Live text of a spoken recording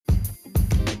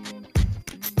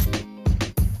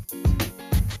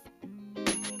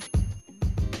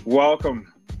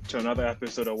Welcome to another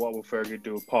episode of What Will Fergie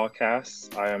Do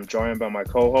podcast. I am joined by my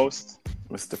co-host,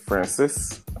 Mr.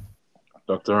 Francis.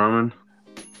 Dr. Raman.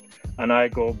 and I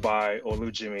go by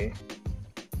Olujimi.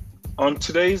 On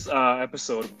today's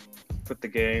episode, with the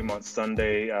game on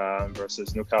Sunday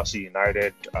versus Newcastle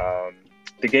United,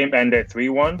 the game ended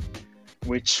 3-1,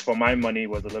 which for my money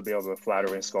was a little bit of a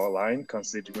flattering scoreline,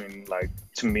 considering,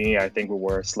 to me, I think we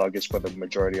were sluggish for the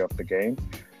majority of the game.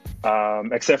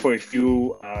 Except for a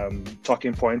few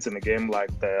talking points in the game,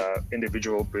 like the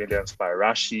individual brilliance by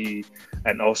Rashi,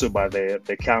 and also by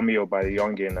the cameo by the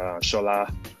youngin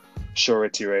Shola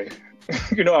Shoretire.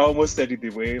 I almost said it the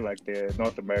way like the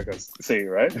North Americans say,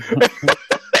 right?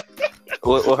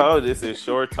 Well, how did they say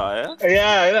short tire?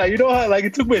 Yeah. You know how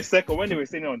it took me a second when they were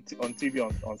saying it on TV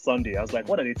on Sunday. I was like,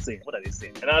 what are they saying?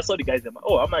 And I saw the guys.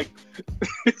 I'm like,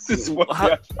 this is what.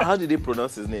 How did they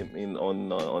pronounce his name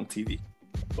on TV?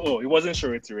 Oh, it wasn't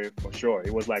Shoretire for sure.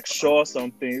 It was like Shaw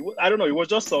something. I don't know. It was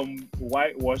just some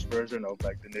whitewashed version of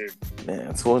the name.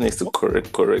 Man, someone needs to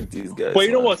correct these guys. But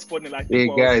you know what's funny? Hey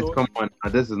guys, come on!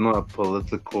 This is not a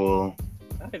political.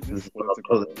 This is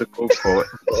political call.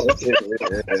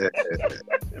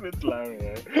 It's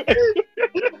Larry.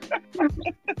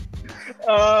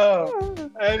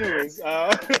 Anyways,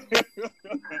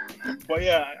 but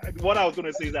yeah, what I was going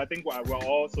to say is I think we're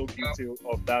also guilty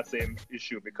of that same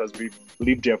issue because we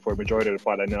lived there for a majority of the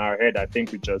part, and in our head, I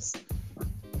think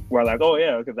we're like, oh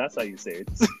yeah, okay, that's how you say it.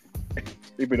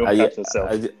 If we don't catch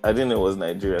yourself. I didn't know it was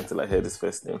Nigeria until I heard his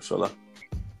first name, Shola.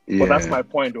 Yeah. But that's my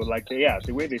point, though.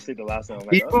 The way they say the last one.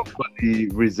 Even for the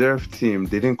reserve team,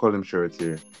 they didn't call him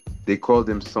Shoretire. They called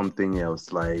him something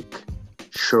else, like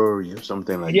Shori or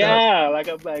something like that. Yeah, I'm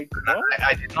like, what?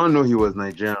 I did not know he was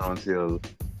Nigerian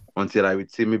until I would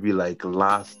say maybe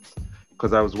last,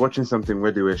 because I was watching something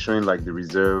where they were showing the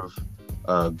reserve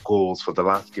goals for the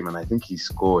last game, and I think he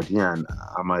scored. Yeah, and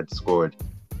Ahmad scored.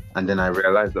 And then I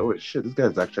realized, oh shit, this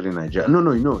guy's actually Nigerian.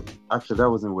 No, actually that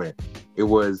wasn't where. It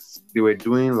was, they were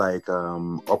doing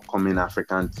upcoming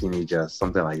African teenagers,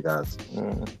 something like that.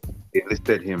 They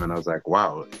listed him and I was like,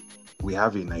 wow, we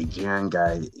have a Nigerian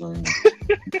guy in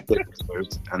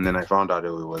and then I found out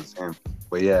it was him.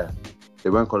 But yeah, they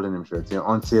weren't calling him Shoretire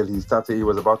until he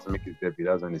was about to make his debut.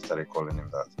 That's when they started calling him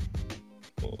that.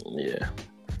 Yeah.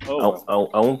 Oh,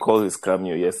 I won't call his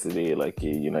cameo yesterday like a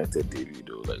United debut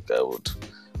though.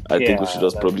 I think we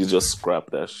should probably just scrap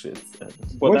that shit.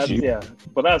 But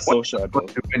that's social. What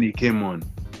did when he came on?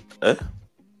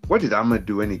 What did Ahmed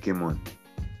do when he came on?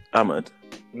 Ahmed?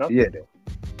 Nothing. Yeah.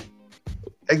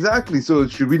 Exactly. So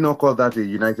should we not call that a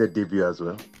United debut as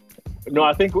well? No,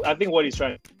 I think what he's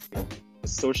trying.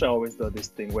 Social always does this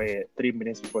thing where 3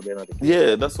 minutes before the end of the game.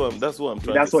 Yeah, that's what I'm trying to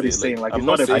say. That's what he's saying. I'm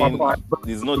not saying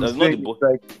he's not. That's not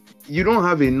the you don't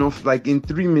have enough. In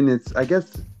 3 minutes, I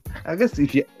guess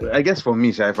for me,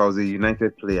 if I was a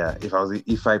United player,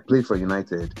 if I played for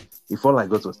United, if all I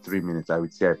got was 3 minutes, I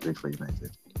would say I played for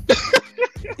United.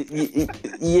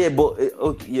 Yeah, but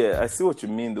I see what you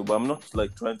mean though. But I'm not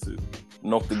trying to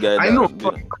knock the guy down. I know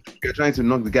you're trying to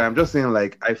knock the guy. I'm just saying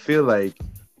I feel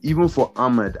even for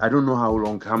Ahmed, I don't know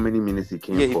how many minutes he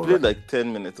came for. Yeah, he played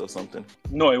 10 minutes or something.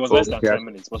 No, it was less than 10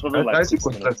 minutes. It was probably 6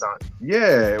 minutes.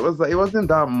 Yeah, it wasn't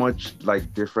that much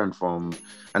different from,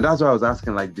 and that's why I was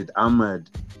asking did Ahmed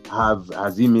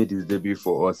has he made his debut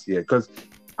for us here? Because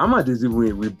Ahmed is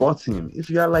even, we bought him. If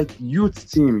you are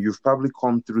youth team, you've probably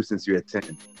come through since you were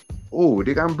 10. Oh,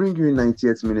 they can bring you in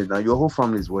 90th minute now. Your whole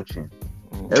family is watching.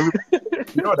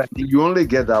 You know what I mean? You only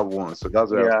get that once, so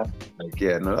that's why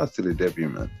that's still a debut,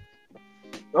 man.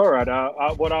 All right,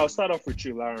 but I'll start off with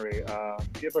you, Larry.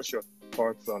 Give us your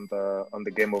thoughts on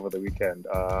the game over the weekend,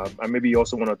 and maybe you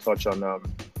also want to touch on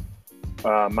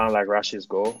man like Rashi's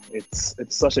goal. It's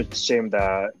such a shame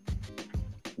that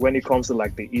when it comes to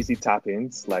the easy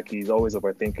tap-ins, he's always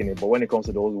overthinking it. But when it comes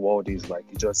to those worldies,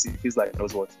 he feels like he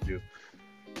knows what to do.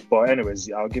 But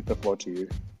anyways, I'll give the floor to you.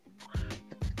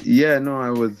 Yeah,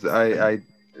 no,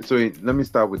 so let me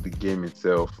start with the game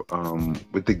itself.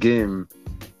 With the game,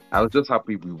 I was just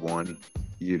happy we won.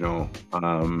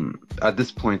 At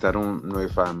this point, I don't know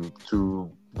if I'm too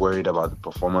worried about the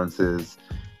performances.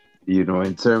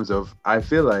 In terms of, I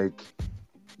feel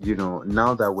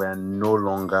now that we're no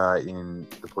longer in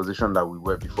the position that we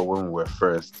were before when we were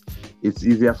first, it's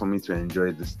easier for me to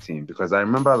enjoy this team because I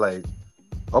remember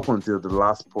up until the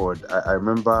last pod, I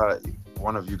remember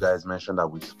one of you guys mentioned that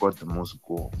we scored the most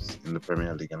goals in the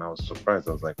Premier League, and I was surprised.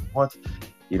 I was like, what?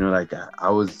 I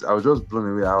was just blown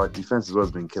away. Our defense has always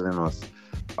been killing us.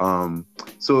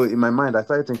 So in my mind, I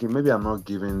started thinking maybe I'm not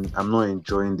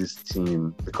enjoying this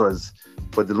team because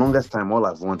for the longest time, all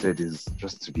I've wanted is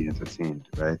just to be entertained,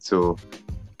 right? So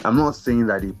I'm not saying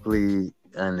that he play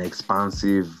an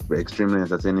expansive, extremely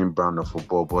entertaining brand of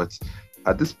football, but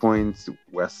at this point,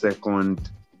 we're second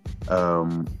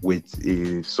with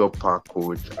a subpar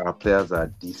coach. Our players are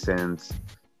decent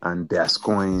and they're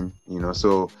scoring,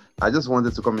 So I just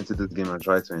wanted to come into this game and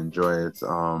try to enjoy it.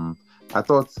 I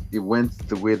thought it went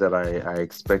the way that I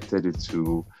expected it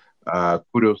to.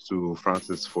 Kudos to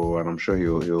Francis and I'm sure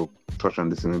he'll touch on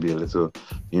this in maybe a little.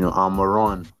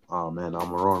 Almiron. Oh man,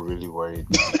 Almiron really worried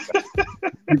me.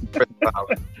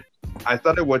 I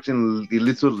started watching a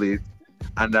little late,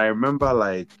 and I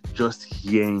remember just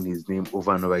hearing his name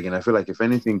over and over again. I feel like if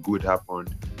anything good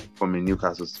happened from a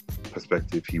Newcastle's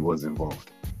perspective, he was involved.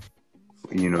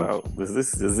 Wow. Is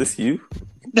this you?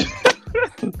 Is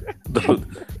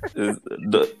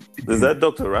that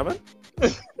Dr. Raman? I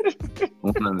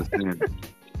don't understand.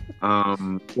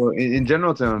 So in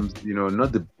general terms,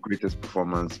 not the greatest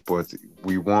performance, but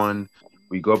we won.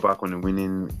 We got back on the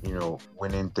winning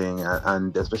thing,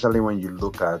 and especially when you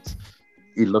look at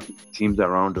teams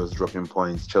around us dropping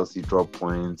points. Chelsea dropped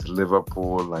points.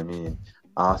 Liverpool. I mean,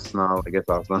 Arsenal. I guess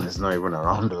Arsenal is not even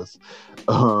around us.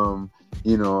 And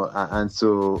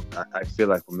so I feel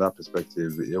like from that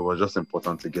perspective, it was just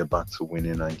important to get back to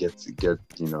winning and get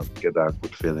that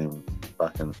good feeling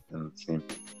back in the team.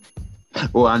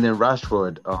 Oh, and then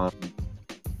Rashford.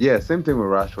 Same thing with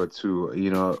Rashford too.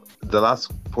 The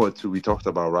last part too, we talked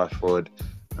about Rashford,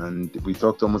 and we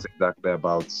talked almost exactly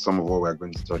about some of what we're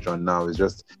going to touch on now. It's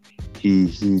just he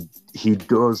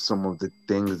does some of the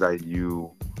things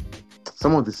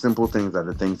some of the simple things are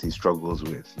the things he struggles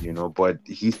with, but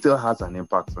he still has an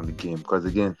impact on the game. Because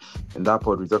again, in that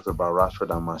part we talked about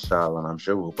Rashford and Martial, and I'm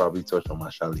sure we'll probably touch on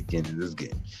Martial again in this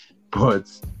game. But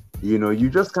you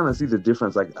just kind of see the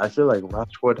difference. I feel like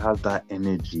Rashford has that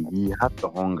energy. He has the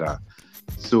hunger.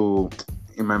 So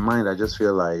in my mind, I just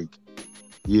feel like,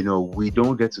 we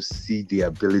don't get to see the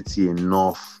ability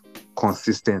enough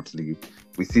consistently.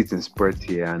 We see it in spurts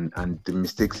here, and the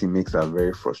mistakes he makes are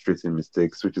very frustrating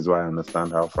mistakes, which is why I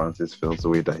understand how Francis feels the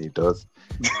way that he does.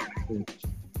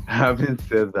 Having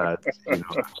said that, I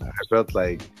felt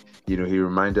like, he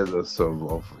reminded us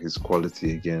of his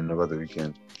quality again over the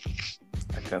weekend.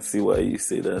 I can see why you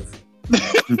say that.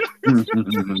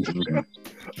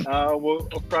 Well,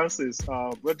 Francis,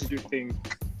 what did you think?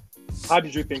 How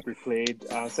did you think we played?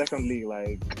 Secondly,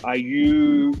 are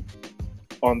you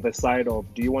on the side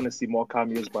of, do you want to see more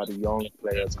cameos by the young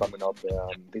players coming up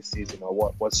this season, or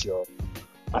what's your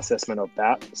assessment of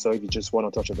that? So if you just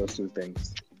want to touch on those two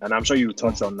things, and I'm sure you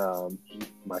touch on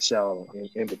Martial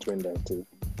in between there too.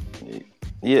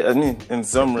 Yeah, I mean, in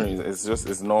summary,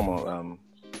 it's normal.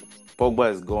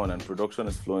 Pogba is gone and production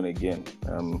is flowing again.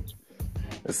 I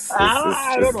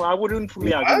don't know. I wouldn't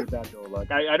fully agree with that though.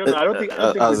 I don't know. I don't think.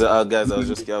 Guys,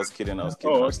 I was kidding. Oh, okay.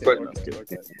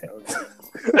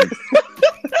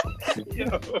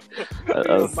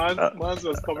 Mans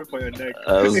was coming for your neck.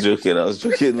 I was joking.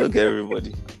 Look at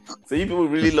everybody. So you people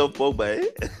really love Pogba, eh?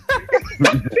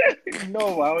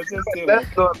 No, I was just saying.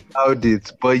 That's not how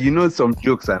it. But some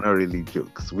jokes are not really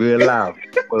jokes. We laugh,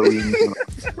 but we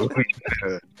know.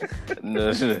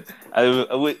 No.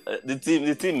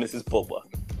 The team misses Pogba,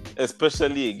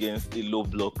 especially against a low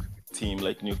block team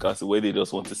like Newcastle, where they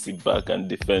just want to sit back and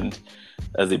defend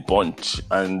as a bunch,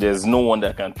 and there's no one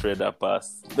that can tread that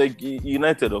pass. Like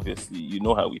United, obviously, you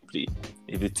know how we play.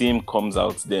 If the team comes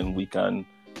out, then we can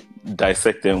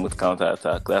dissect them with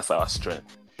counter-attack. That's our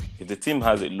strength. If the team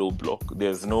has a low block,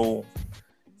 that's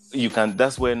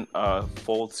when our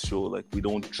faults show. Like, we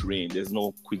don't train. There's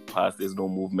no quick pass. There's no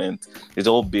movement. It's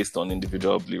all based on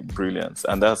individual brilliance,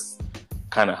 and that's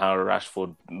kind of how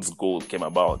Rashford's goal came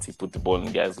about. He put the ball in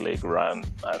the guy's leg, ran,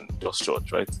 and just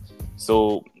shot, right?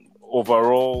 So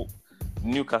overall,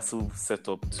 Newcastle set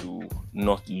up to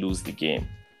not lose the game.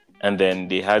 And then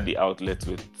they had the outlet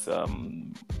with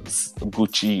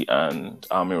Gucci and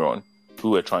Almiron,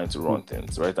 who were trying to run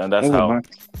things, right? And that's how...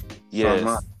 Yes.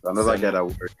 Another guy that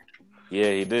worked.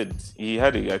 Yeah, he did.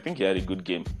 I think he had a good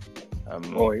game.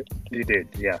 He did,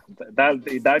 yeah.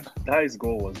 That his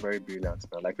goal was very brilliant,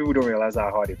 man. Like, people don't realize how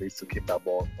hard it is to keep that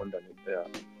ball underneath. Yeah.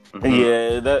 Mm-hmm.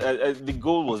 Yeah, the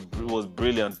goal was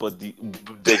brilliant, but De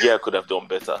Gea could have done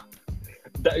better.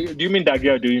 Do you mean that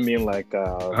guy? Do you mean like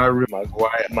Harry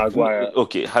Maguire?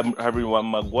 Okay, Harry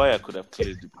Maguire could have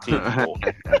cleared the ball.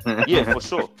 Yeah, for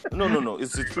sure. No,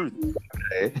 it's the truth.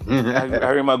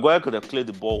 Harry Maguire could have cleared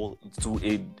the ball to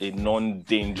a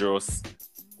non-dangerous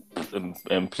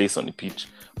place on the pitch,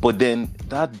 but then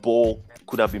that ball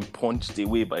could have been punched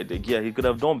away by De Gea. He could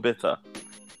have done better.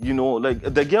 Like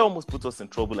De Gea almost put us in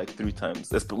trouble like 3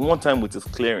 times. One time with his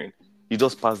clearing, he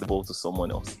just passed the ball to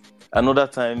someone else. Another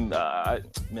time,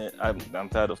 I'm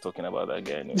tired of talking about that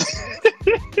guy.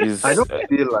 Anyway. I don't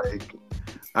feel like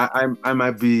I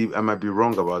might be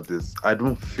wrong about this. I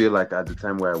don't feel like at the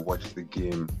time where I watched the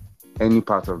game, any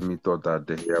part of me thought that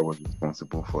De Gea was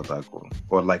responsible for that goal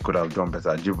or like could have done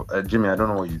better. Jimmy, I don't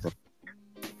know what you think.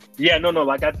 Yeah, no.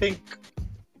 Like I think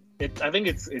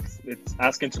it's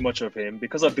asking too much of him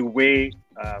because of the way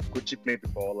Gucci played the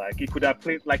ball. Like he could have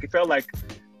played. Like it felt like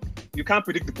you can't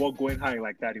predict the ball going high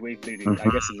like that. The way he played it, I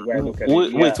guess is the way I look at it.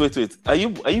 Wait. Are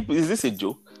you? Is this a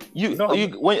joke?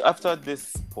 When after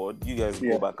this pod, you guys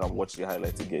go back and watch the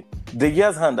highlights again. De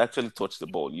Gea's hand actually touched the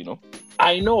ball. You know.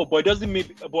 I know, but it doesn't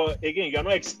mean. But again, you're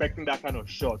not expecting that kind of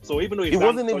shot. So even though it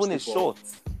wasn't even a shot.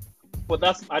 But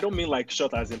I don't mean like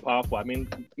shot as in powerful. I mean,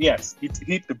 yes, it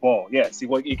hit the ball. Yes, he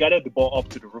guided the ball up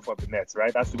to the roof of the net,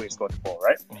 right? That's the way he scored the ball,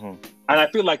 right? Mm-hmm. And I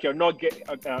feel like you're not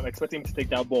expecting him to take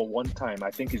that ball one time.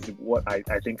 I think is what I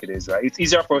think it is, right? It's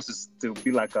easier for us to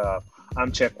be like a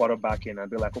armchair quarterbacking and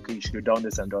be like, okay, you should have done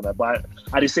this and done that. But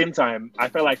at the same time, I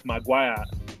felt like Maguire,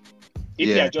 if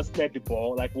he had just played the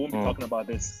ball, like we won't be talking about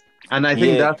this. And I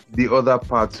think that's the other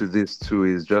part to this too,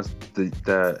 is just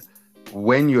the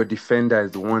when your defender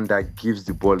is the one that gives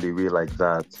the ball away like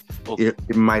that,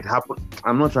 it might happen.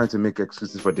 I'm not trying to make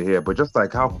excuses for De Gea, but just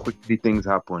like how quickly things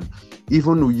happen.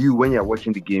 Even when you're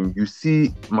watching the game, you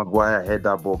see Maguire head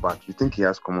that ball back, you think he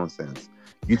has common sense.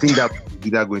 You think that he's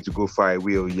either going to go far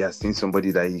away or he has seen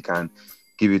somebody that he can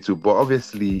give it to. But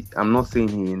obviously, I'm not saying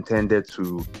he intended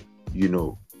to,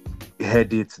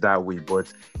 head it that way.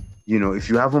 But, if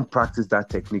you haven't practiced that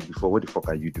technique before, what the fuck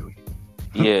are you doing?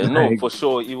 Yeah, no, for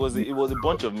sure. It was a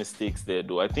bunch of mistakes there,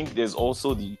 though. I think there's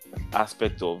also the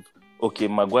aspect of, okay,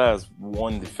 Maguire's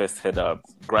won the first header.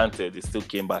 Granted, he still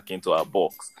came back into our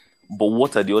box. But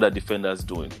what are the other defenders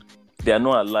doing? They are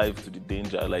not alive to the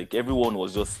danger. Like, everyone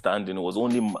was just standing. It was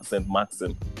only St.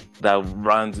 Maxim that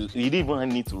ran. He didn't even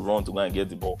need to run to go and get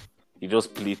the ball. He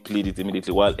just played it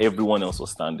immediately while everyone else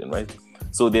was standing, right?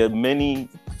 So there are many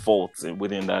faults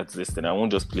within that system. I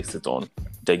won't just place it on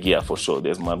De Gea for sure.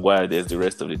 There's Maguire, there's the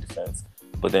rest of the defense.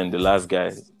 But then the last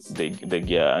guy, De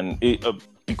Gea. And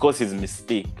because his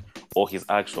mistake or his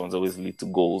actions always lead to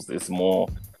goals, it's more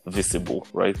visible,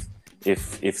 right?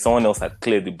 If someone else had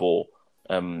cleared the ball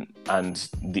and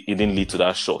it didn't lead to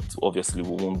that shot, obviously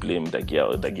we won't blame De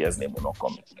Gea. De Gea's name will not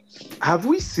come in. Have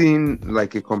we seen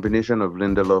like a combination of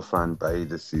Lindelof and Bailly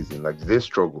this season? Like, did they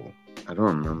struggle? I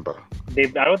don't remember. I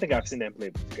don't think I've seen them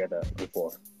play together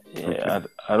before. Yeah, okay.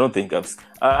 I don't think I've.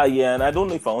 And I don't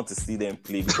know if I want to see them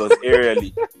play because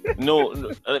aerially, no.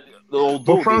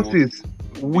 But Francis,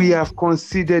 we have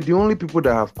conceded. The only people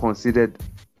that have conceded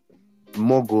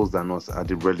more goals than us are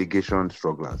the relegation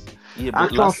strugglers. Yeah,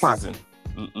 but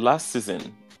last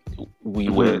season we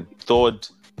were third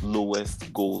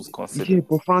lowest goals conceded. Yeah,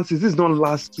 but Francis, this is not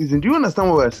last season. Do you understand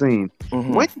what we're saying?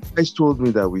 Mm-hmm. When you guys told me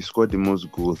that we scored the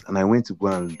most goals and I went to go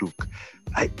and look,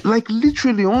 like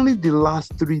literally only the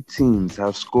last 3 teams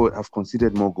have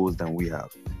conceded more goals than we have.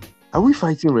 Are we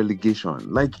fighting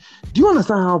relegation? Like, do you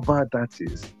understand how bad that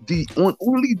is?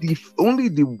 Only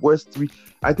the worst 3.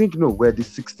 I think we're the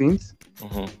 16th.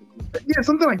 Mm-hmm. Yeah,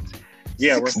 something like.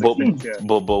 Yeah, we're 16th.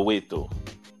 But wait though.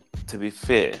 To be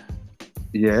fair.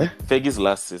 Yeah. Fergie's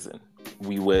last season,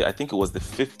 I think it was the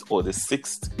 5th or the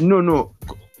 6th. No.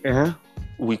 Uh-huh.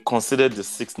 We considered the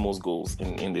 6th most goals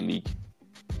in the league.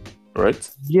 Right?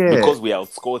 Yeah. Because we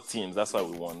outscored teams. That's why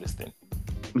we won this thing.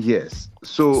 Yes.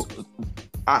 So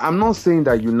I'm not saying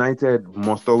that United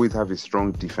must always have a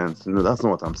strong defense. No, that's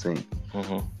not what I'm saying.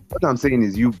 Mm-hmm. What I'm saying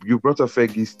is you brought up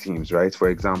Fergie's teams, right? For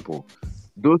example,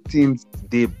 those teams,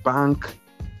 they bank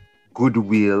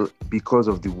goodwill because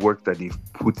of the work that they've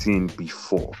put in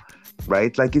before,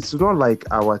 right? Like, it's not like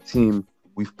our team,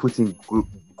 we've put in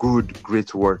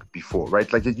great work before,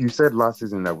 right? Like you said last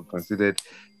season that we considered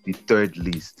the 3rd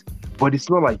least, but it's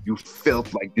not like you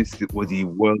felt like this was a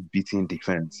world-beating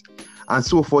defense. And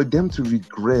so for them to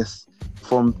regress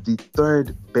from the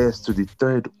 3rd best to the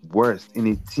 3rd worst in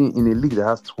a league that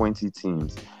has 20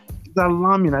 teams, it's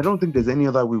alarming. I don't think there's any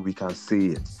other way we can say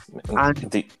it.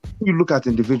 And you look at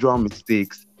individual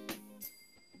mistakes,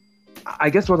 I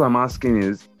guess what I'm asking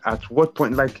is, at what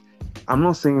point, like, I'm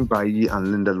not saying Bailly and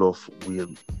Lindelof will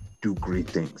do great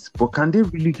things, but can they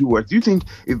really do work? Do you think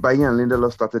if Bailly and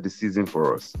Lindelof started the season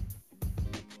for us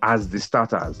as the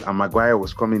starters and Maguire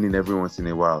was coming in every once in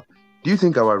a while, do you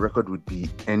think our record would be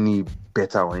any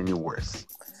better or any worse?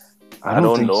 I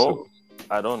don't know. So.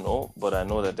 I don't know, but I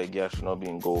know that De Gea should not be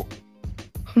in goal.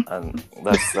 And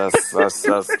that's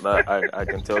I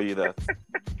can tell you that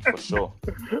for sure.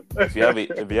 If you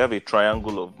have a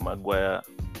triangle of Maguire,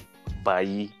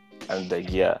 Bailly, and De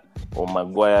Gea, or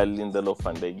Maguire, Lindelof,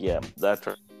 and De Gea.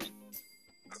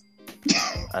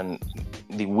 And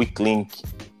the weak link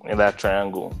in that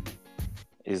triangle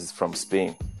is from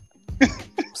Spain.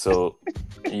 So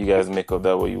you guys make of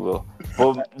that what you will.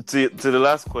 But to the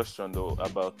last question though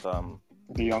about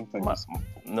the young things.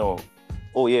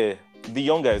 The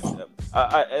young guys.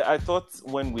 I thought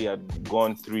when we had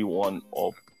gone 3-1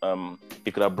 up,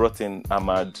 they could have brought in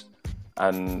Ahmad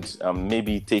and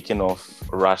maybe taken off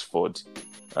Rashford,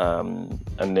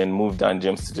 and then moved Dan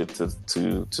James to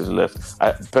the left.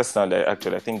 I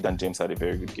think Dan James had a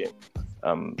very good game.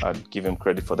 I'd give him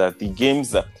credit for that. The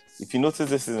games that, if you notice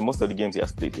this season, most of the games he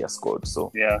has played, he has scored.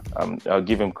 So yeah, I'll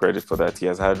give him credit for that. He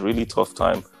has had really tough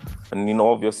time, and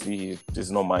obviously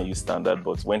he's not Man U standard,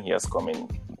 but when he has come in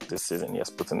this season, he has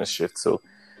put in a shift. So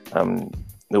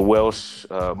the Welsh,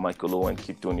 Michael Owen,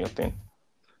 keep doing your thing.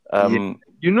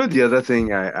 The other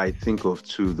thing I think of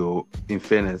too, though, in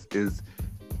fairness, is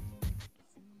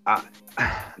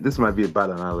this might be a bad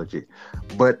analogy,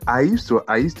 but I used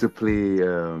to play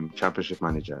Championship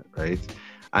Manager, right?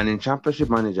 And in Championship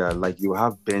Manager, like, you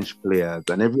have bench players,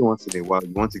 and every once in a while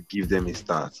you want to give them a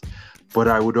start. But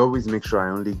I would always make sure I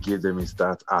only give them a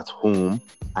start at home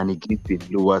and against a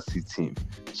lower seed team,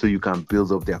 so you can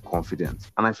build up their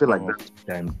confidence. And I feel like that's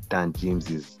Dan James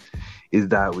is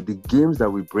that with the games that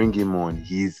we bring him on,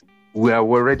 we're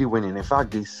already winning. In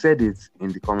fact, they said it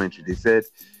in the commentary. They said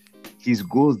his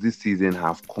goals this season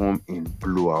have come in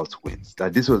blowout wins.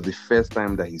 That this was the first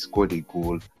time that he scored a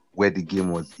goal where the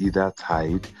game was either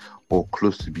tied or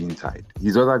close to being tied.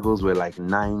 His other goals were like the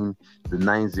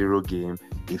 9-0 game,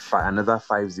 another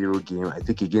 5-0 game, I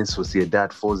think against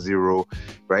Sociedad 4-0,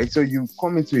 right? So you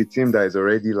come into a team that is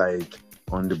already like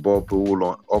on the bubble,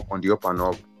 up on the up and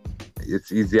up.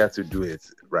 It's easier to do it,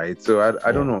 right? So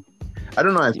I don't know. I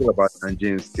don't know how I feel about Dan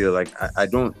James still. Like, I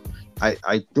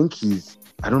think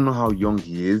I don't know how young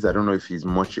he is. I don't know if he's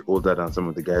much older than some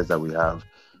of the guys that we have.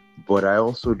 But I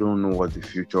also don't know what the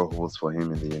future holds for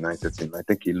him in the United team. I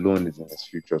think alone is in his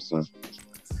future soon.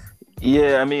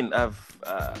 Yeah, I mean, I've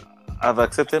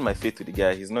accepted my fate with the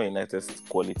guy. He's not United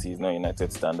quality. He's not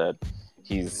United standard.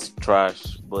 He's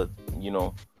trash. But,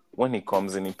 when he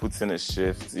comes in, he puts in a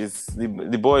shift.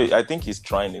 The boy, I think he's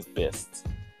trying his best.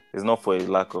 It's not for a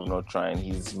lack of not trying.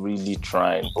 He's really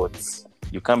trying, but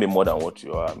you can't be more than what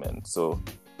you are, man. So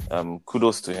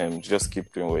kudos to him. Just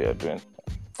keep doing what you're doing.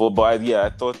 I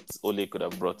thought Ole could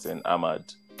have brought in Ahmad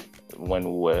when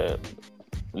we were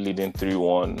leading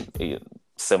 3-1,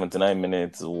 79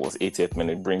 minutes, was 80th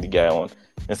minute, bring the guy on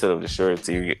instead of the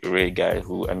Shirley Ray guy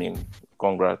who,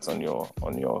 congrats on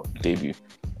your debut.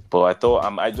 But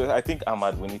I think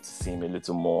Ahmad, we need to see him a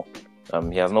little more.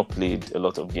 He has not played a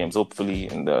lot of games. Hopefully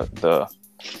in the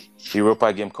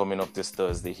Europa game coming up this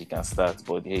Thursday, he can start.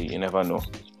 But hey, you never know.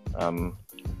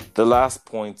 The last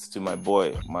point to my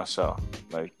boy, Martial.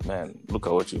 Like, man, look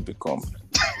at what you've become.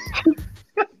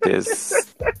 There's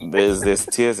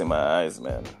tears in my eyes,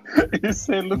 man. You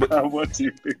say, look at what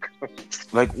you've become.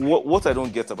 Like, what I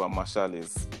don't get about Martial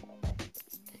is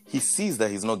he sees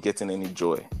that he's not getting any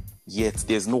joy. Yet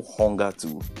there's no hunger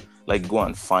to go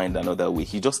and find another way.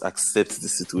 He just accepts the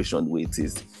situation the way it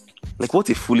is. Like, what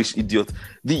a foolish idiot.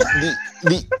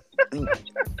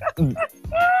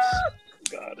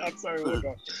 God, I'm sorry, oh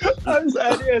God.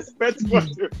 I didn't expect what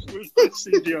a foolish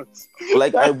idiot.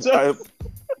 Like, I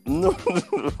no,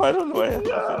 I don't know.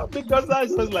 Yeah, because I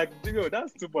was like,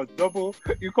 that's too much. Double,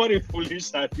 you call it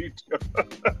foolish and idiot.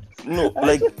 No,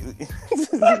 like,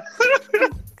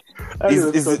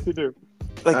 is it?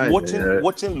 Like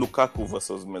watching Lukaku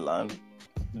versus Milan,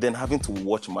 then having to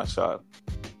watch Martial.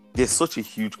 There's such a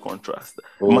huge contrast.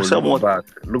 Martial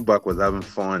look back was having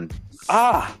fun.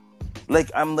 I'm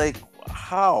like,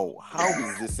 how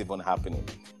is this even happening?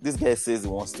 This guy says he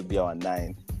wants to be our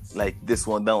 9. Like, this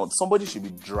one down. Somebody should be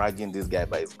dragging this guy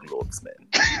by his gloves, man.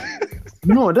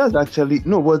 No, that's actually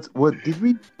what did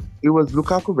we? It was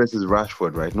Lukaku versus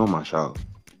Rashford, right? No Martial.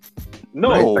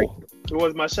 No. Right? It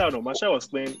was Martial. No, Martial was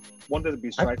wanted to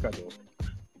be striker though.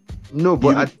 No,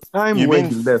 but at the time when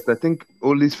he left, I think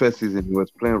Ole's first season he was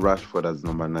playing Rashford as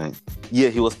number 9. Yeah,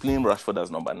 he was playing Rashford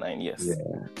as number 9. Yes. Yeah.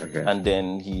 Okay. And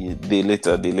then they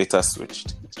later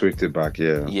switched. Switched it back.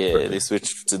 Yeah. Yeah, perfect. They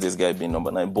switched to this guy being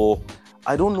number 9. But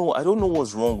I don't know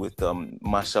what's wrong with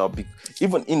Martial.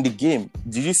 Even in the game,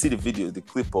 did you see the video, the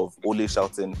clip of Ole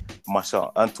shouting,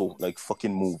 "Martial, Anto, like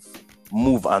fucking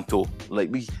move, Anto."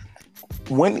 Like,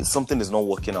 when something is not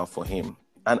working out for him.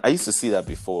 And I used to see that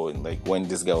before, like when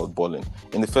this guy was balling.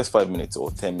 In the first 5 minutes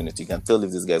or 10 minutes, you can tell if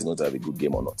this guy is going to have a good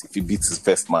game or not. If he beats his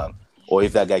first man, or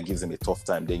if that guy gives him a tough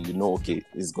time, then okay,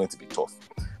 it's going to be tough.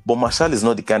 But Martial is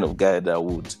not the kind of guy that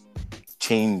would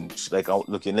change. Like,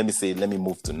 okay, let me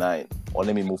move to 9 or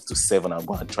let me move to 7 and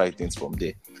go and try things from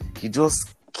there. He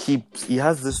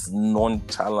has this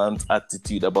nonchalant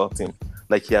attitude about him,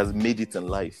 like he has made it in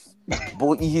life.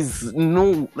 But it's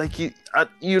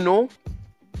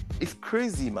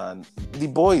crazy, man. The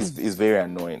boy is very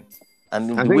annoying.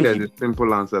 And I think there's a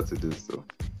simple answer to this, though.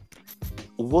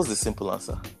 What's the simple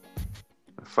answer?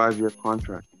 A 5-year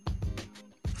contract.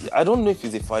 I don't know if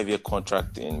it's a 5-year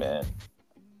contract thing, man.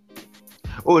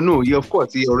 Oh no, of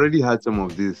course he already had some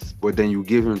of this, but then you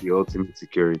gave him the ultimate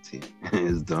security.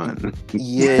 It's done.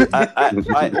 Yeah,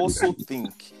 I also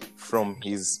think from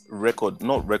his record,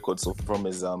 so from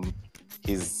his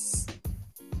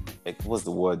like, what's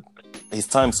the word? His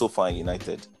time so far in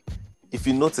United. If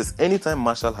you notice, anytime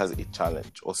Martial has a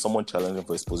challenge or someone challenging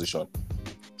for his position,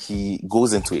 he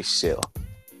goes into a shell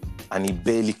and he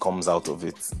barely comes out of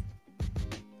it.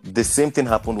 The same thing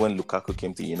happened when Lukaku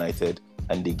came to United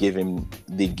and they gave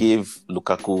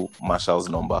Lukaku Martial's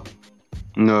number.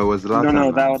 No, it was Zlatan.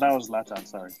 No, that was Zlatan,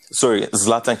 Sorry,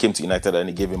 Zlatan came to United and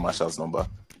he gave him Martial's number.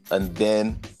 And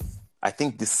then I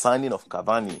think the signing of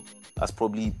Cavani has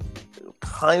probably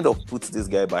kind of put this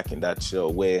guy back in that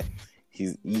shell where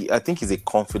I think he's a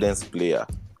confidence player.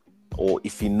 Or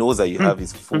if he knows that you have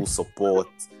his full support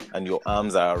and your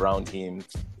arms are around him,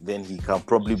 then he can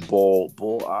probably ball.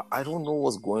 But I don't know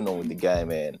what's going on with the guy,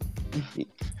 man.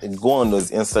 Go on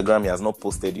his Instagram. He has not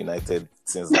posted United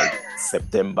since like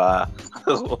September.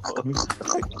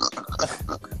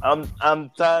 I'm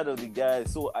tired of the guy.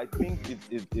 So I think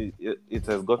it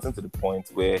has gotten to the point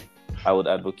where I would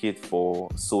advocate for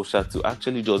Solskjaer to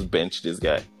actually just bench this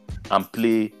guy and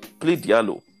play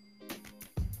Diallo.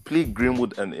 Play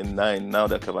Greenwood and in 9 now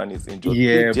that Cavani is injured.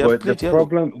 Yeah, but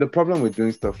the problem with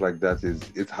doing stuff like that is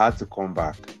it's hard to come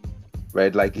back,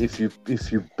 right? Like if you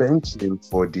bench him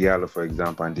for Diallo, for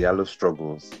example, and Diallo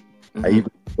struggles, are you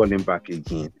going to call him back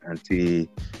again and say,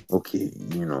 okay,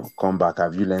 come back?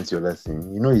 Have you learned your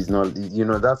lesson? He's not.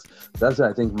 That's why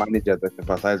I think managers that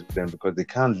sympathize with them because they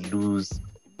can't lose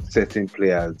certain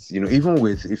players. Even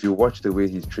if you watch the way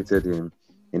he's treated him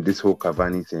in this whole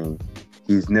Cavani thing.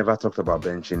 He's never talked about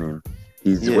benching him.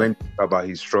 When about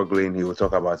he's struggling, he will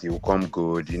talk about he will come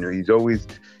good. He's always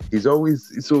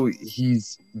so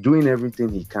he's doing everything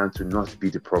he can to not be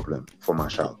the problem for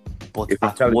Martial. But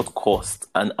at what cost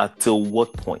and until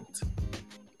what point?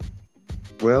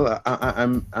 Well,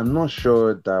 I'm not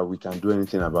sure that we can do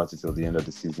anything about it till the end of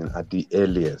the season at the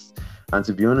earliest. And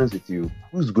to be honest with you,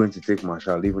 who's going to take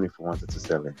Martial even if we wanted to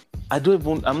sell him? I'm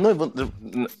not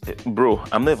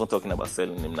even talking about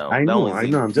selling him now. I know.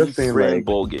 I'm just saying like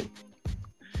ball game.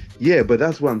 Yeah, but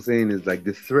that's what I'm saying is like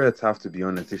the threats have to be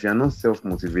honest. If you're not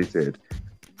self-motivated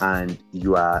and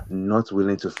you are not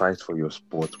willing to fight for your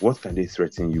sport, what can they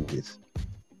threaten you with?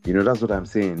 That's what I'm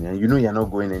saying. And you're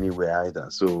not going anywhere either.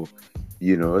 So,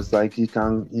 it's like he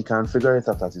can figure it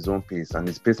out at his own pace, and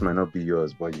his pace might not be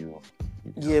yours, but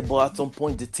Yeah, but at some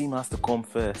point the team has to come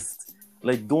first.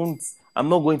 Like, I'm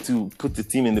not going to put the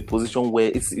team in the position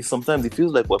where it's sometimes it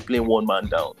feels like we're playing one man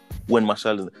down when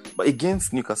Martial is. But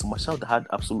against Newcastle, Martial had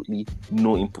absolutely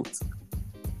no input.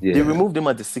 Yeah. They removed him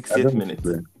at the 60th minute.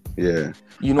 Yeah.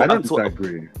 I don't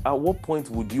disagree. At what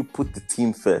point would you put the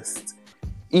team first?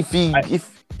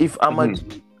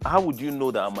 How would you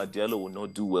know that Amad Diallo will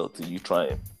not do well till you try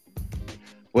him?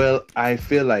 Well, I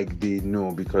feel like they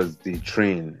know because they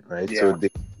train, right? Yeah. So they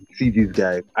see these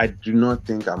guys. I do not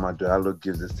think Amad Diallo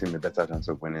gives this team a better chance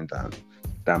of winning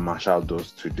than Martial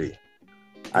does today.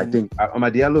 I think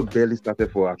Amad Diallo barely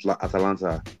started for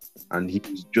Atalanta and he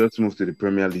just moved to the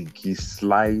Premier League. He's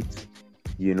slight,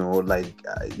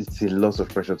 it's a lot of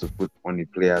pressure to put on a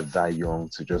player that young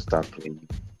to just start playing.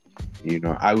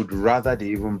 I would rather they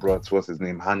even brought,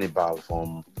 Hannibal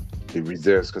from the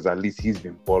reserves because at least he's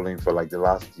been balling for like the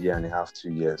last year and a half, 2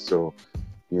 years. So,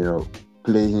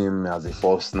 play him as a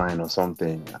false 9 or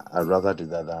something. I'd rather do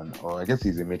that or I guess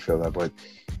he's a midfielder. But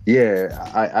yeah,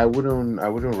 I wouldn't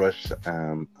rush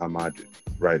Amad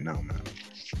right now, man.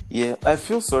 Yeah, I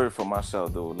feel sorry for Martial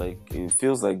though. Like it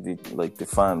feels like the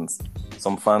fans,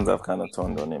 some fans have kind of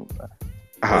turned on him,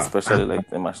 especially like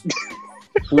the Martial.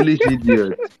 Foolish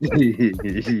idiot.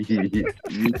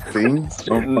 You think?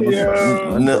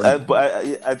 No,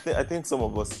 I think some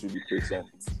of us should be patient.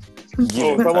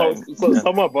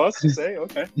 Some of us say,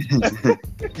 okay.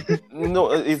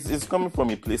 No, it's coming from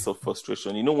a place of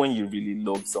frustration. When you really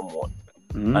love someone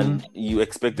and you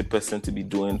expect the person to be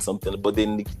doing something, but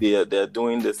then they're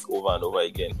doing this over and over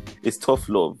again. It's tough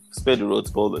love. Spare the rod,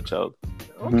 spoil the child.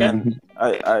 Okay.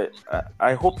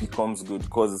 I hope he comes good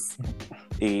because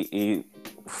a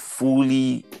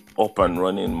fully up and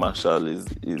running, Marshall is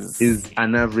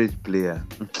an average player.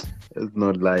 It's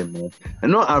not lie, man.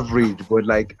 And not average, but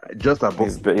like just above.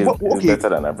 he's better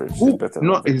than average.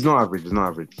 He's not average. He's not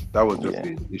average. That was just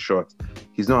a short.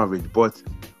 He's not average. But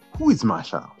who is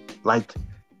Marshall? Like,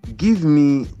 give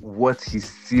me what his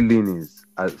ceiling is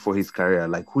for his career.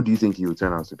 Like, who do you think he will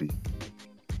turn out to be?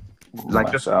 Like,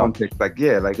 Marshall. just context. Like,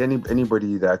 yeah, like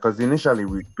anybody that, because initially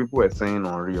people were saying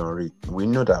Henry. We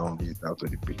know that Henry is out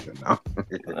of the picture now.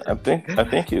 I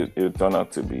think he'll turn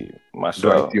out to be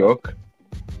Marshall. Dwight York.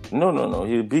 No.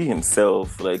 He'll be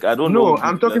himself. Like, I don't know. No,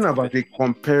 I'm talking about a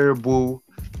comparable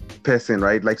person,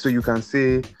 right? Like, so you can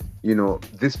say,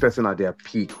 this person at their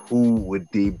peak, who would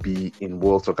they be in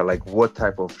world soccer? Like, what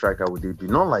type of striker would they be?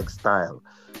 Not like style,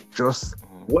 just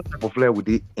what type of player would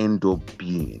they end up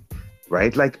being,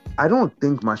 right? Like, I don't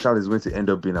think Marshall is going to end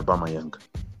up being Aubameyang.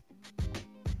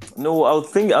 No, I would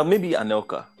think maybe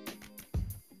Anelka.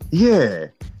 Yeah.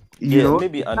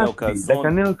 Maybe Anelka. Like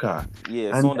Anelka.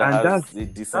 Yeah, someone that has a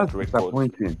decent record.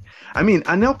 Disappointing. I mean,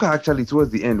 Anelka actually, towards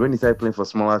the end, when he started playing for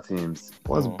smaller teams,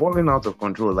 was balling out of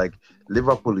control. Like,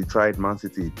 Liverpool, he tried, Man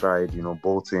City, he tried,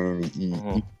 Bolton,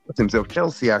 he put himself,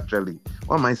 Chelsea, actually.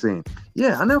 What am I saying?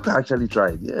 Yeah, Anelka actually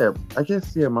tried. Yeah, I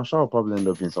guess, Marshall will probably end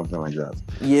up being something like that.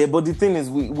 Yeah, but the thing is,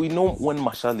 we know when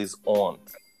Marshall is on.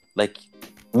 Like,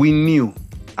 we knew.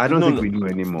 I don't think we knew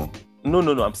anymore. No.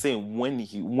 I'm saying when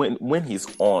he's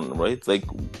on, right? Like,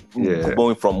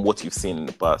 going from what you've seen in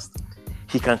the past,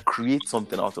 he can create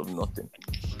something out of nothing.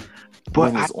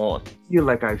 But when he's on, I feel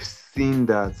like I've seen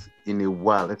that in a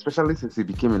while, especially since he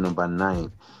became a number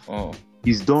 9.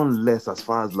 He's done less as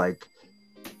far as like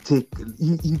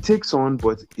he takes on,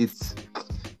 but it's.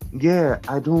 Yeah,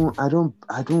 I don't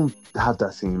have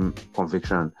that same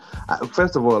conviction.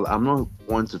 First of all, I'm not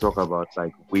one to talk about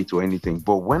like weight or anything,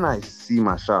 but when I see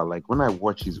Marshall, like when I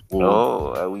watch his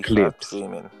old clips,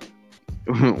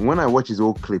 when I watch his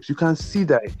old clips, you can see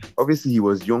that obviously he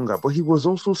was younger, but he was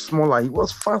also smaller. He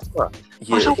was faster.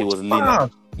 Yeah, he was leaner.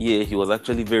 Yeah, he was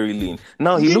actually very lean.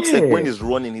 Now he looks like when he's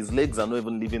running, his legs are not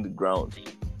even leaving the ground.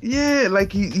 Yeah,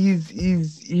 like he's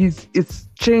it's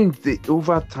changed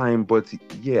over time, but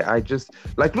I just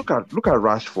like look at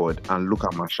Rashford and look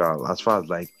at Marshall as far as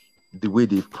like the way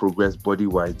they've progressed body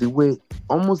wise, they were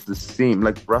almost the same.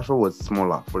 Like Rashford was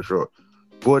smaller for sure,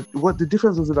 but what the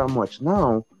difference wasn't that much.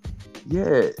 Now,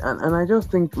 and I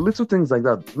just think little things like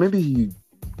that. Maybe he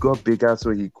got bigger so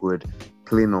he could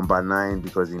play number 9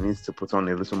 because he needs to put on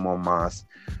a little more mass.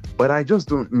 But I just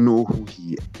don't know who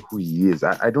he is.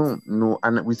 I don't know,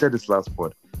 and we said this last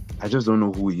pod. I just don't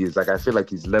know who he is. Like I feel like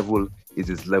his level is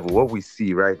his level. What we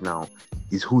see right now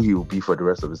is who he will be for the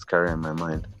rest of his career in my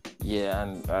mind. Yeah,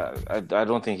 and I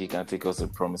don't think he can take us to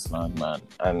the promised land, man.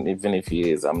 And even if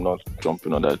he is, I'm not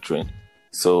jumping on that train.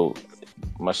 So,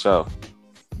 Marshall,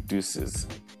 deuces.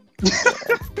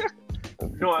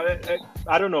 No,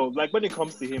 I don't know. Like when it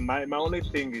comes to him, my only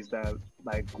thing is that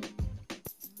like,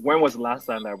 when was the last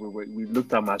time that we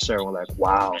looked at Marshall and were like,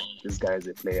 wow, this guy is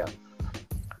a player?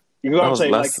 You know what I'm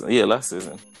saying? Last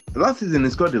season. Last season, he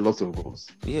scored a lot of goals.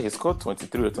 Yeah, he scored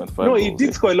 23 or 25 No, goals. he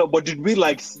did score a lot, but did we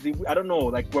I don't know,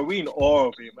 like, were we in awe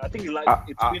of him? I think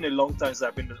it's been a long time since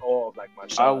I've been in awe of, like,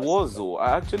 Marshall. I was, though.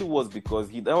 I actually was, because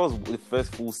that was the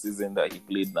first full season that he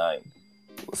played 9.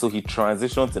 So he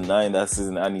transitioned to 9 that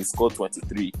season, and he scored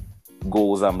 23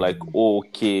 goals. I'm like,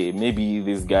 okay, maybe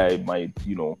this guy might,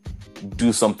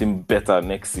 do something better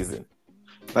next season.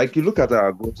 Like, you look at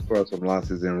our goal scorers from last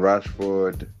season,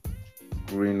 Rashford,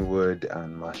 Greenwood,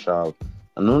 and Marshall.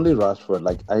 And only Rashford,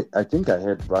 like, I think I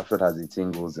heard Rashford has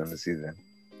 18 goals in the season.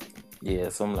 Yeah,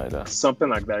 something like that. Something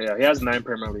like that, yeah. He has 9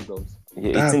 Premier League goals.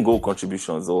 Yeah, 18 goal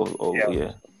contributions.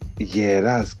 Yeah. Yeah,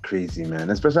 that's crazy,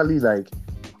 man. Especially, like,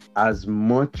 as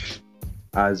much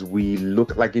as we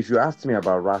look... Like, if you asked me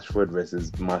about Rashford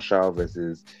versus Marshall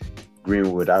versus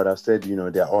Greenwood, I would have said,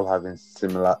 they're all having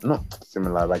not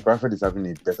similar, like Rashford is having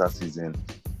a better season.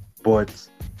 But,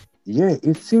 yeah,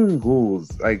 18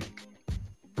 goals. Like,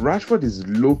 Rashford is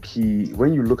low-key,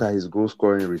 when you look at his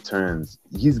goal-scoring returns,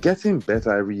 he's getting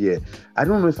better every year. I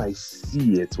don't know if I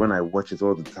see it when I watch it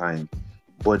all the time,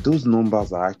 but those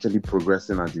numbers are actually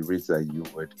progressing at the rate that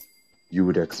you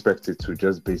would expect it to,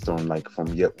 just based on, like,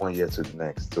 from one year to the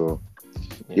next. So,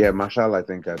 yeah, Marshall, I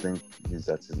think he's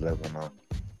at his level now.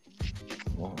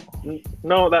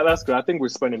 No, that's good. I think we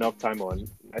spent enough time on.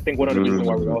 I think one of the reasons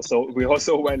why we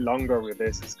also went longer with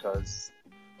this is because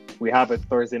we have a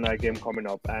Thursday night game coming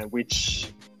up, and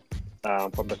which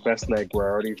from the first leg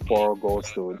we're already 4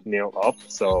 goals to 0 up.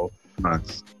 So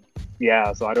Max.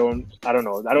 Yeah, so I don't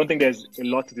know. I don't think there's a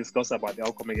lot to discuss about the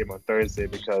upcoming game on Thursday,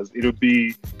 because it'll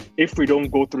be if we don't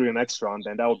go through the next round,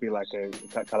 then that would be like a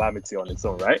calamity on its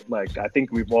own, right? Like I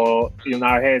think we've all in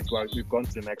our heads we've gone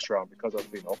to the next round because of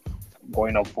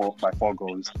going up by 4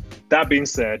 goals. That being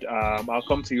said, I'll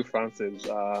come to you, Francis.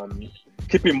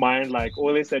 Keep in mind, like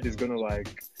Ole said, is gonna like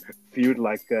field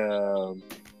like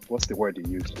what's the word he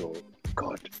used? Oh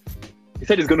God, he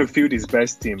said he's gonna field his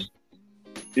best team,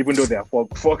 even though they are four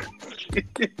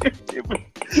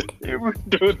even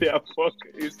though they are four,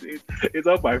 it's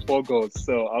up by 4 goals.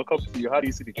 So I'll come to you. How do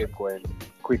you see the game going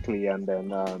quickly, and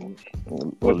then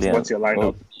what's your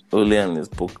lineup? Ole and his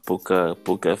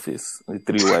poker face, the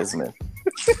 3 wise men.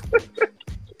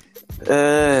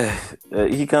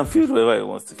 He can field wherever he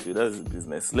wants to field. That's his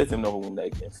business. Let him not win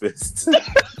that game first.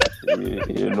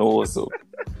 you know what's up.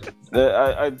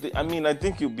 I mean, I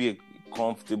think it'll be a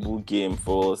comfortable game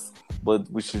for us,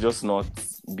 but we should just not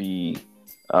be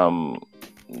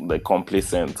like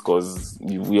complacent, because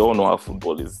we all know how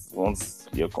football is. Once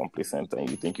you're complacent and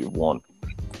you think you've won,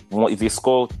 if you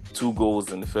score 2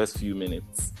 goals in the first few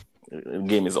minutes, the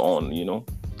game is on, you know.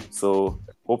 So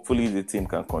hopefully the team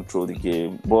can control the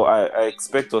game, but I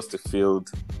expect us to field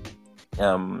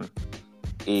I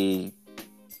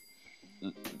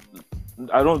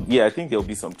think there'll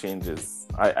be some changes.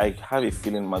 I have a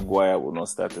feeling Maguire will not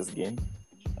start this game,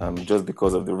 just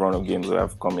because of the run of games that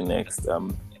have coming next.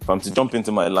 If I'm to jump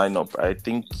into my lineup, I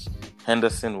think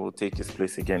Henderson will take his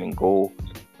place again in goal.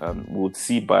 We'll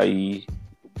see Bailly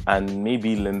and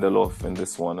maybe Lindelof in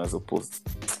this one, as opposed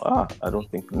not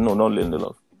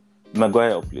Lindelof.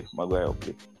 Maguire will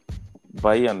play.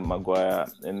 Bailly and Maguire.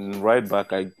 And right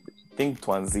back, I think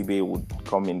Twanzebe would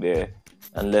come in there,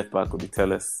 and left back would be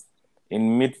Telles.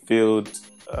 In midfield,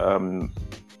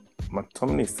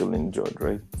 McTominay is still injured,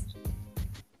 right?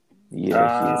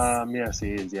 Yeah, yes,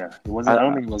 he is. Yeah, he wasn't. I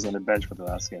don't think he was on the bench for the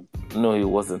last game. No, he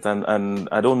wasn't, and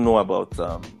I don't know about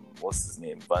what's his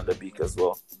name, Van der Beek as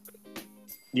well.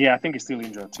 Yeah, I think he's still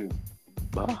injured too.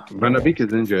 Van der Beek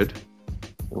is injured.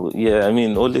 Yeah, I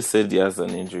mean, Ole said he has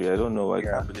an injury. I don't know. I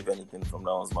can't believe anything from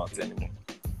now on's mouth anymore.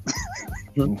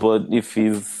 But if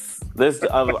he's, let's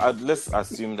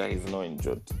assume that he's not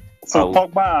injured. So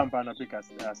Pogba and Van der Beek are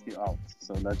still out.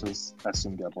 So let's just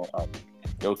assume they're both out.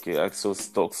 Okay, so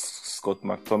Scott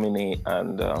McTominay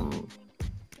and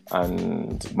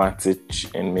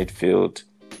Matic in midfield.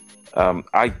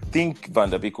 I think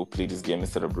Van der Beek will play this game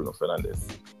instead of Bruno Fernandes.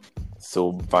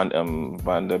 So Van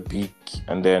der Beek,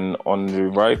 and then on the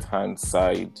right hand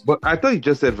side. But I thought you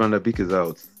just said Van der Beek is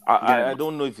out. I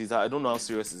don't know if he's out. I don't know how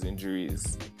serious his injury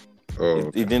is.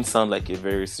 It didn't sound like a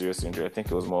very serious injury. I think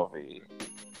it was more of a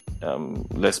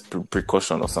less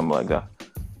precaution or something like that.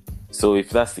 So if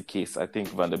that's the case, I think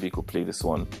Van der Beek will play this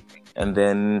one. And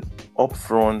then up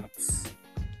front,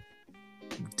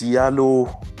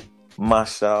 Diallo,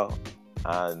 Martial,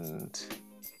 and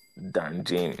Dan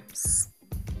James.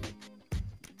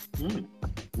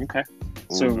 Okay.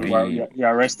 So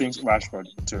you're resting Rashford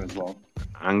too as well.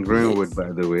 And Greenwood,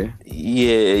 by the way.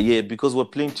 Yeah, because we're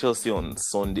playing Chelsea on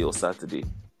Sunday or Saturday.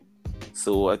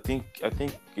 So I think a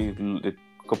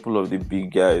couple of the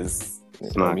big guys,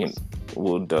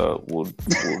 would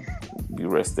be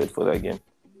rested for that game.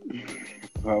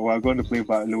 Well, we're going to play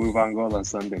Louis van Gaal on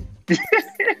Sunday.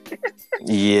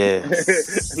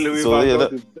 Yes. Louis van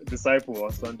Gaal, disciple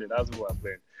on Sunday. That's who we're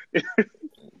playing.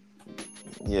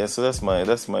 Yeah, so that's my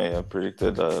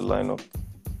predicted lineup.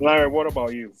 Larry, what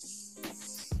about you?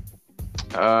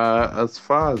 As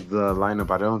far as the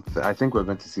lineup, I think we're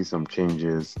going to see some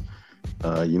changes.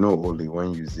 Ole,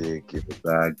 when you say give it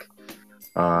back.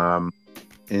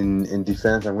 In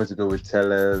defense, I'm going to go with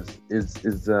Telles.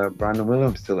 Is Brandon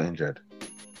Williams still injured?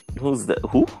 Who's that?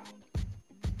 Who?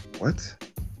 What?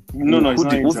 No, he's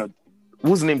not injured.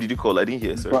 Whose name did you call? I didn't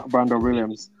hear, sir. Brandon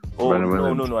Williams. Oh,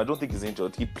 no, I don't think he's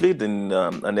injured. He played in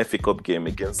an FA Cup game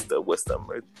against West Ham,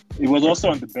 right? He was also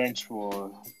on the bench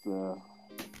for the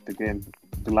game.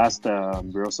 The last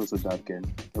Real Sociedad game.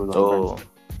 He was on the bench.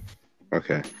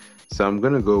 Okay. So I'm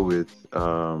going to go with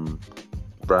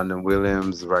Brandon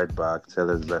Williams, right back,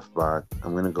 Telles, left back.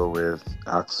 I'm going to go with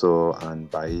Axel and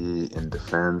Bailly in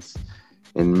defense.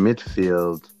 In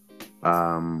midfield,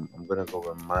 I'm going to go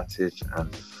with Matic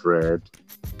and Fred.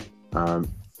 I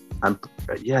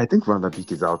think Van der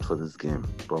Beek is out for this game,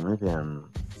 but maybe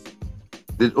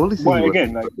Did Ole say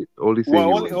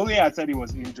Ole had said he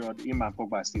was injured. Him and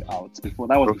Pogba are still out. Before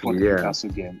that was before the Newcastle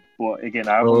game. But again,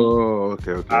 I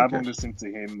haven't listened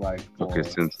to him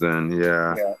since then.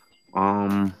 Yeah.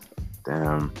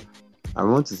 Damn. I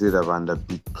want to say that Van der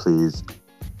Beek plays,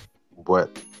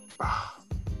 but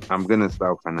I'm gonna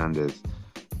start Fernandes.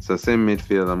 So same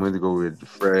midfield. I'm going to go with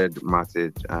Fred,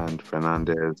 Matic, and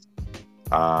Fernandes.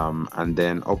 And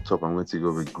then up top, I'm going to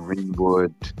go with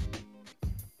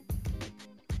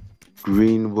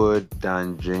Greenwood,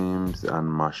 Dan James, and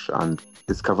Marsh. And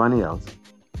is Cavani out?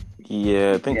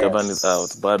 Yeah, I think Yes. Cavani is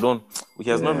out, but he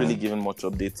has not Yeah. really given much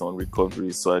updates on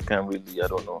recovery, so I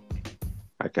don't know.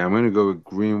 Okay, I'm going to go with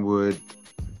Greenwood,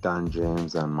 Dan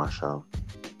James, and Marshall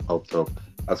up top.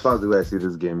 As far as the way I see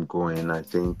this game going, I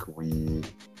think we'll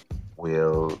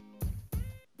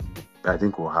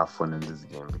have fun in this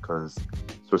game because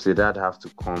Sociedad have to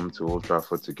come to Old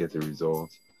Trafford to get a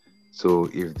result. So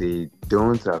if they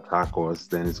don't attack us,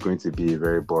 then it's going to be a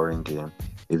very boring game.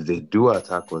 If they do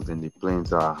attack us, then they play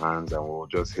into our hands and we'll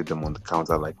just hit them on the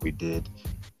counter like we did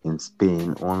in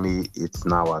Spain. Only it's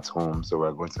now at home, so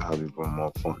we're going to have even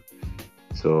more fun.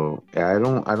 So I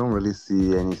don't really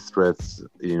see any threats,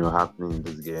 happening in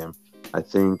this game. I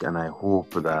think and I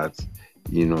hope that,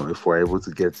 if we're able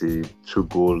to get a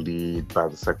 2-goal lead by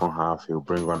the second half, he'll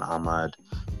bring on Ahmad.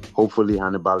 Hopefully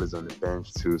Hannibal is on the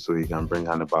bench too, so he can bring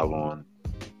Hannibal on,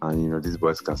 and these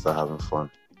boys can start having fun.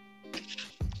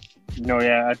 No,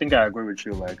 yeah, I think I agree with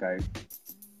you. Like,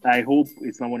 I hope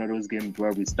it's not one of those games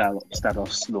where we start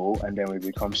off slow and then we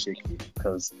become shaky.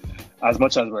 Because as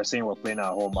much as we're saying we're playing at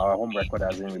home, our home record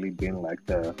hasn't really been like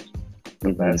the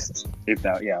best, if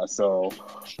that. Yeah. So,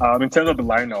 in terms of the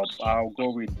lineup, I'll go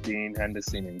with Dean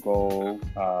Henderson in goal,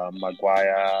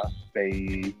 Maguire,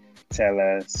 Bailly,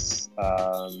 Telles.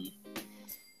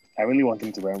 I really want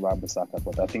him to run Wan-Bissaka,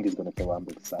 but I think he's going to play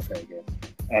Wan-Bissaka again.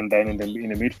 And then in the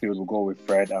midfield, we'll go with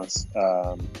Fred and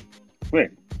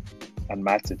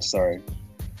Matic. Sorry,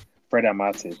 Fred and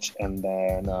Matic, and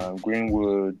then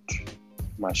Greenwood,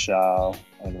 Marshall,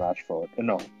 and Rashford.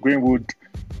 No, Greenwood,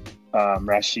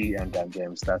 Rashi, and Dan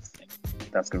James. That's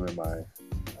going to be my.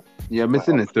 Yeah,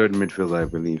 missing a third midfielder, I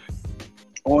believe.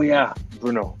 Oh yeah,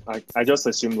 Bruno. I just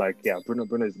assumed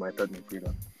Bruno is my third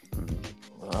midfielder.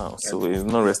 Wow, so he's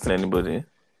not resting anybody.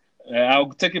 I'll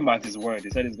take him at his word. He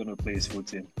said he's going to play his full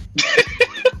team.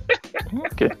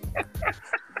 Okay.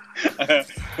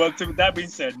 But that being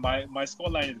said, my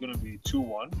scoreline is going to be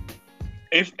 2-1.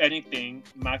 If anything,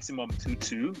 maximum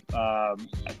 2-2.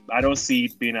 I don't see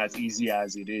it being as easy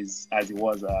as it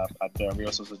was at the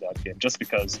Real Sociedad game. Just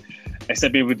because,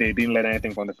 except maybe they didn't let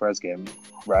anything from the first game,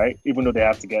 right? Even though they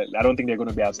have to I don't think they're going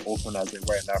to be as open as they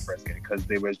were in that first game because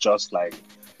they were just like.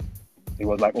 It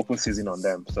was like open season on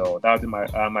them. So that would be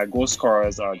my goal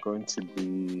scorers are going to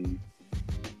be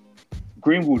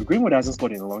Greenwood. Greenwood hasn't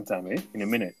scored in a long time, in a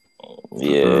minute.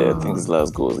 Yeah, I think his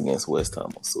last goal was against West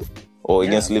Ham or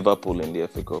against Liverpool in the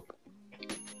FA Cup.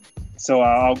 So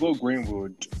I'll go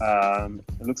Greenwood.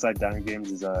 It looks like Dan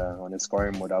James is on a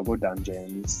scoring mode. I'll go Dan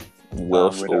James.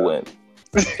 Welsh Owen.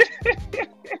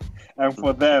 And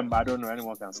for them, I don't know,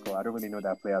 anyone can score. I don't really know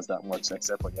their players that much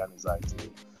except for Januzaj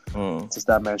to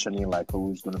start mentioning like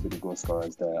who's going to be the goal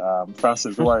scorers there.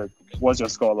 Francis, what's your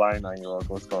score line and your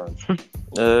goal scorers?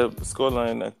 Score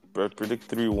line, I predict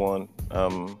 3-1.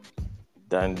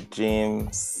 Dan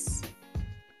James,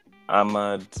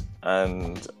 Ahmad,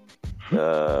 and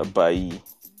Bailly.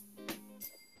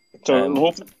 So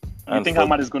you think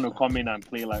Ahmad is going to come in and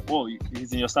play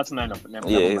he's in your starting lineup?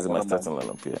 Yeah, he's in my starting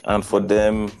lineup. Yeah, and for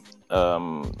them,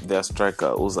 their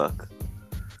striker Ozak.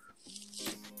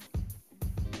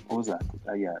 Ozak,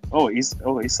 yeah.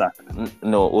 Isak.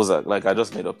 No, Ozak. Like I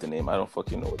just made up the name. I don't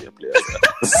fucking know what their players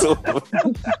are. So,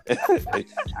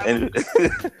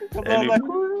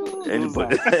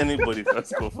 anybody can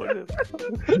score for them.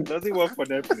 Does it work for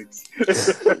Netflix?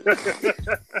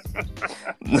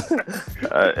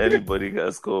 Anybody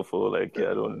can score for I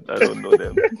don't know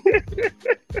them.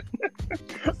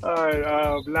 All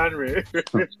right, Landry.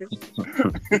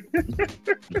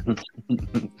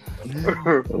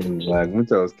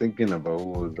 I was thinking about who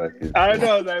was that. I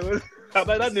know,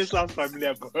 that name sounds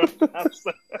familiar, but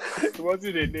it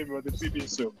wasn't a name of the TV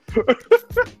show.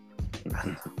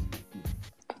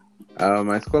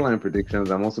 My scoreline predictions.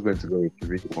 I'm also going to go with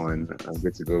 3-1. I'm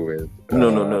going to go with.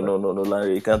 No,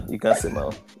 Larry. You can't say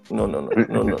now.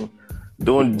 No.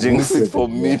 Don't jinx it for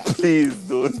me, please.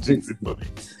 Don't jinx it for me.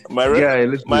 My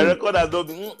record has not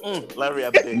been. Larry, I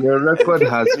beg. Your record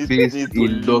has faced a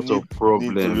lot of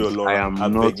problems. I am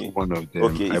not one of them.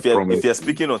 Okay, if you're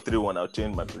speaking on 3-1, I'll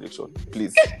change my prediction,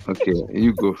 please. Okay,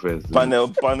 you go first. Panel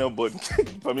board,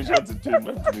 permission to change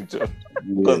my prediction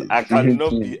because I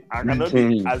cannot be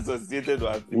associated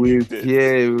with.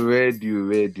 Yeah, read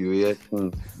you. Yes.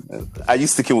 Are you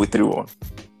sticking with 3-1?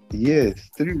 Yes,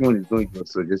 3-1 is not your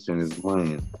suggestion, it's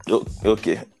mine.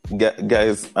 Okay.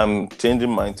 Guys, I'm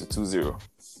changing mine to 2-0.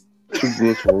 2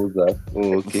 goals for Ozak.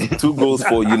 Oh, okay. 2 goals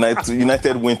for United.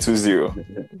 United win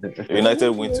 2-0.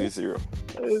 United win 2-0.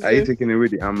 Are you taking away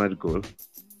the Ahmad goal?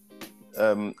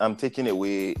 I'm taking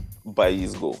away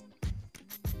Bailly's goal.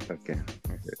 Okay.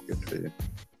 Good for you.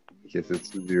 Okay, so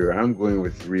 2-0. I'm going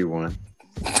with 3-1.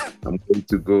 I'm going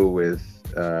to go with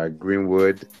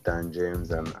Greenwood, Dan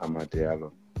James, and Amad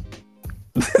Diallo.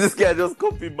 This guy just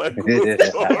copied my goal.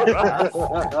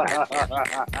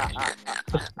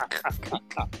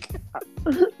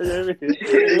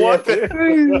 What the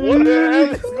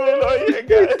hell is going on here,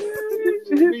 guys?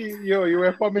 Yo, you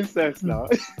were forming sense now.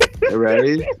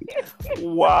 Right?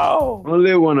 Wow.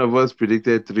 Only one of us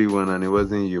predicted 3-1, and it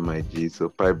wasn't you, my G, so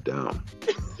pipe down.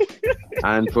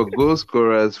 And for goal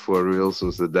scorers for Real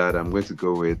Sociedad, I'm going to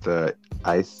go with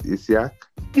Isiak.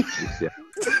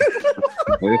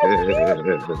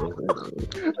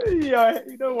 Yeah,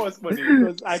 you know what's funny?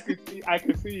 Because I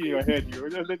could see in your head, you were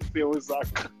just let's say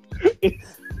Ozak.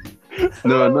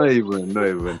 No, not even.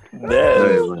 Look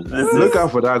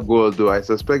out for that goal, though. I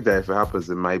suspect that if it happens,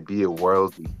 it might be a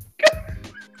worldie.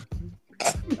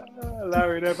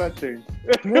 Larry never changed.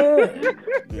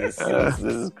 This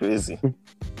is crazy.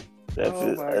 I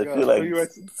feel like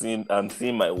I'm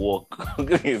seeing my work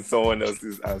in someone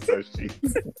else's answer sheet.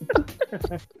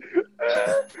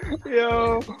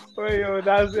 Yo,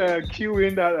 that's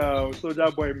cueing that Soldier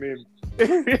Boy meme.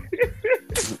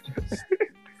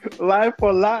 Line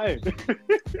for line.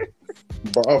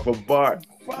 Bar for bar.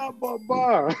 Bar for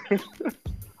bar.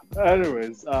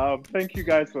 Anyways, thank you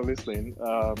guys for listening.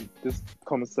 This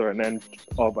comes to an end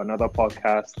of another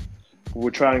podcast. We'll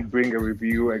try and bring a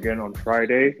review again on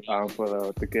Friday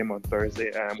for the game on Thursday,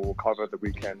 and we'll cover the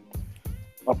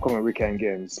upcoming weekend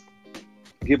games.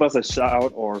 Give us a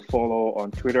shout or follow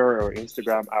on Twitter or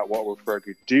Instagram at What Will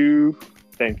Fergie Do.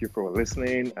 Thank you for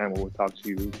listening, and we'll talk to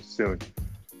you soon.